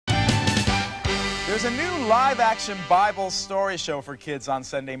There's a new live-action Bible story show for kids on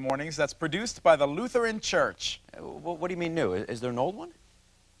Sunday mornings that's produced by the Lutheran Church. What do you mean new? Is there an old one?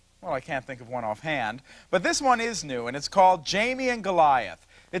 Well, I can't think of one offhand, but this one is new, and it's called Jamie and Goliath.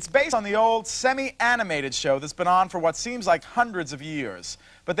 It's based on the old semi-animated show that's been on for what seems like hundreds of years,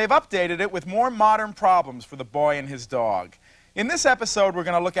 but they've updated it with more modern problems for the boy and his dog. In this episode we're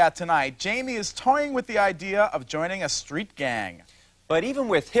going to look at tonight, Jamie is toying with the idea of joining a street gang. But even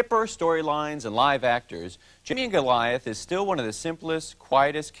with hipper storylines and live actors, Jamie and Goliath is still one of the simplest,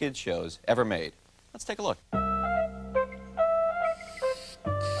 quietest kids shows ever made. Let's take a look.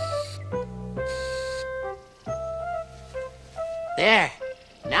 There.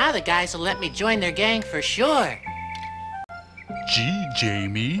 Now the guys will let me join their gang for sure. Gee,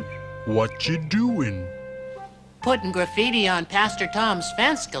 Jamie, what you doing? Putting graffiti on Pastor Tom's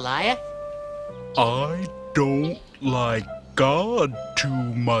fence, Goliath. I don't like God too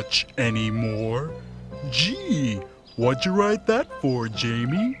much anymore. Gee, what'd you write that for,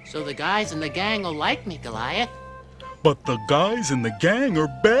 Jamie? So the guys in the gang will like me, Goliath. But the guys in the gang are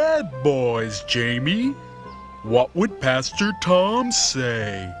bad boys, Jamie. What would Pastor Tom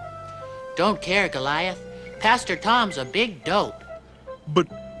say? Don't care, Goliath. Pastor Tom's a big dope.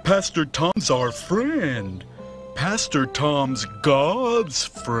 But Pastor Tom's our friend. Pastor Tom's God's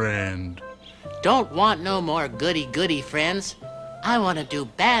friend. Don't want no more goody-goody friends. I want to do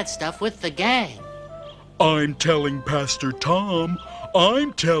bad stuff with the gang. I'm telling Pastor Tom.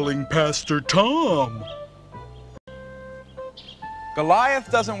 I'm telling Pastor Tom.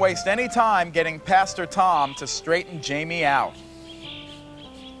 Goliath doesn't waste any time getting Pastor Tom to straighten Jamie out.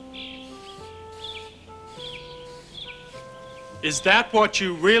 Is that what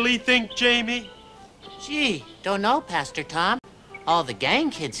you really think, Jamie? Gee, don't know, Pastor Tom. All the gang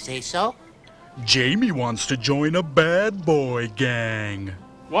kids say so. Jamie wants to join a bad boy gang.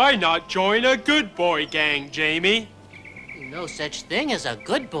 Why not join a good boy gang, Jamie? No such thing as a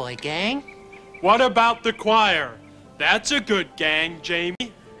good boy gang. What about the choir? That's a good gang,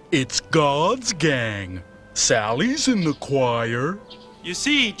 Jamie. It's God's gang. Sally's in the choir. You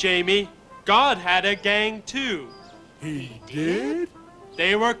see, Jamie, God had a gang too. He did?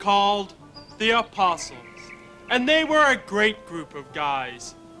 They were called the Apostles. And they were a great group of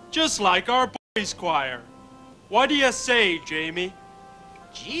guys, just like our boys' choir. What do you say, Jamie?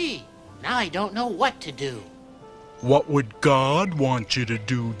 Gee, now I don't know what to do. What would God want you to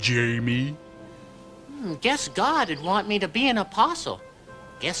do, Jamie? Guess God'd want me to be an apostle.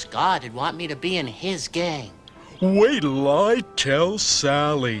 Guess God'd want me to be in his gang. Wait till I tell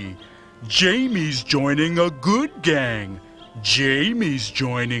Sally. Jamie's joining a good gang. Jamie's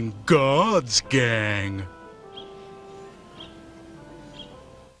joining God's gang.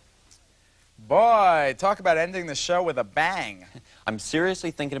 Boy, talk about ending the show with a bang. I'm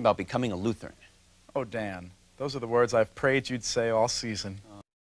seriously thinking about becoming a Lutheran. Oh, Dan, those are the words I've prayed you'd say all season.